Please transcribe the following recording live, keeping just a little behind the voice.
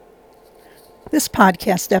This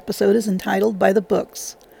podcast episode is entitled By the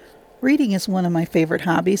Books. Reading is one of my favorite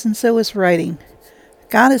hobbies, and so is writing.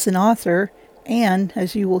 God is an author, and,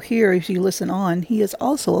 as you will hear as you listen on, he is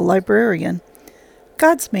also a librarian.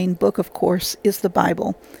 God's main book, of course, is the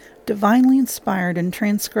Bible, divinely inspired and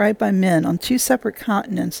transcribed by men on two separate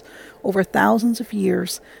continents over thousands of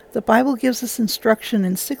years. The Bible gives us instruction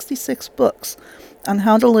in 66 books on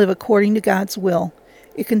how to live according to God's will.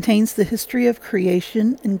 It contains the history of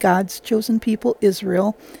creation and God's chosen people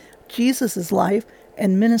Israel, Jesus' life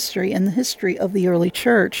and ministry, and the history of the early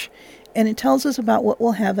church. And it tells us about what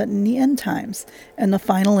will happen in the end times and the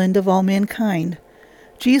final end of all mankind.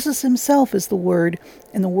 Jesus himself is the Word,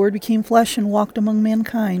 and the Word became flesh and walked among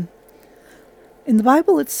mankind. In the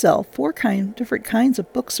Bible itself, four different kinds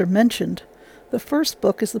of books are mentioned. The first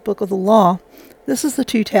book is the Book of the Law. This is the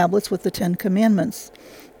two tablets with the 10 Commandments.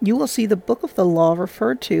 You will see the Book of the Law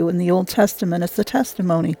referred to in the Old Testament as the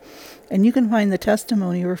Testimony, and you can find the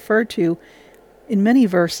Testimony referred to in many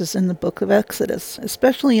verses in the book of Exodus,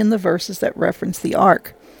 especially in the verses that reference the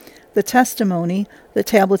Ark. The Testimony, the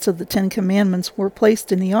tablets of the 10 Commandments, were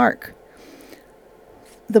placed in the Ark.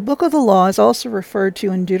 The Book of the Law is also referred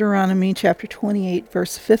to in Deuteronomy chapter 28,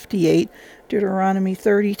 verse 58, Deuteronomy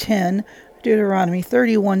 30:10, Deuteronomy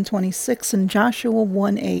 31:26, and Joshua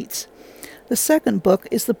 1:8. The second book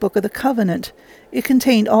is the Book of the Covenant. It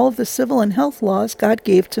contained all of the civil and health laws God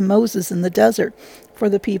gave to Moses in the desert for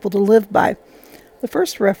the people to live by. The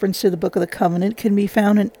first reference to the Book of the Covenant can be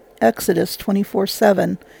found in Exodus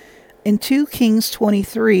 24:7. In 2 Kings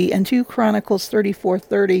 23 and 2 Chronicles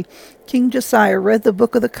 34:30, King Josiah read the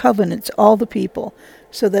Book of the Covenant to all the people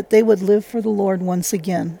so that they would live for the Lord once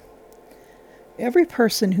again. Every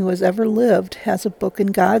person who has ever lived has a book in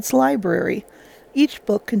God's library. Each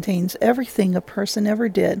book contains everything a person ever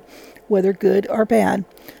did, whether good or bad.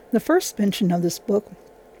 The first mention of this book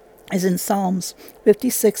is in Psalms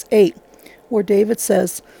 56:8, where David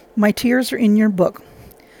says, "My tears are in your book."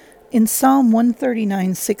 In Psalm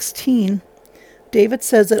 139:16, David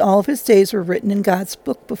says that all of his days were written in God's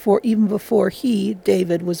book even before he,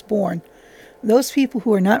 David, was born. Those people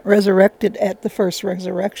who are not resurrected at the first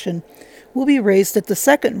resurrection will be raised at the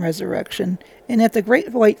second resurrection, and at the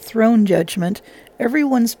great white throne judgment,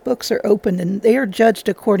 everyone's books are opened and they are judged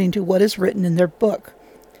according to what is written in their book.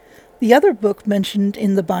 The other book mentioned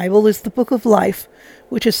in the Bible is the Book of Life,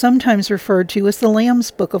 which is sometimes referred to as the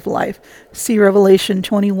Lamb's Book of Life. See Revelation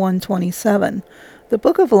 21:27. The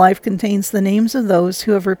Book of Life contains the names of those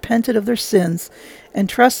who have repented of their sins and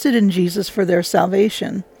trusted in Jesus for their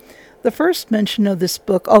salvation. The first mention of this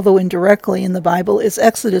book, although indirectly in the Bible, is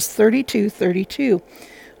Exodus 32:32.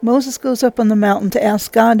 Moses goes up on the mountain to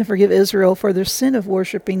ask God to forgive Israel for their sin of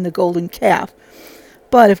worshiping the golden calf.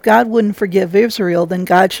 But if God wouldn't forgive Israel, then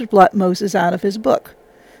God should blot Moses out of his book.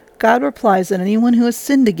 God replies that anyone who has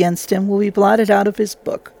sinned against him will be blotted out of his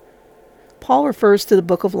book. Paul refers to the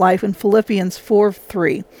Book of Life in Philippians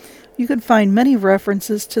 4:3. You can find many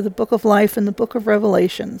references to the Book of Life in the Book of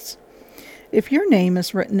Revelations. If your name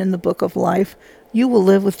is written in the Book of Life, you will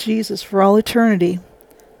live with Jesus for all eternity.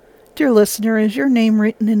 Dear listener, is your name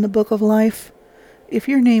written in the Book of Life? If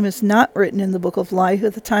your name is not written in the Book of Life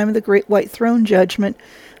at the time of the great white throne judgment,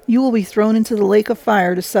 you will be thrown into the lake of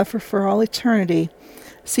fire to suffer for all eternity.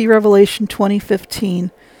 See Revelation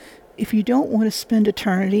 20:15. If you don't want to spend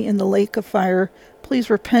eternity in the lake of fire, please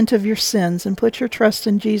repent of your sins and put your trust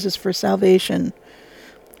in Jesus for salvation.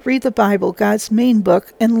 Read the Bible, God's main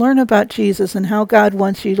book, and learn about Jesus and how God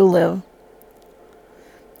wants you to live.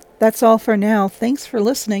 That's all for now. Thanks for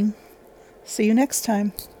listening. See you next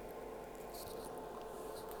time.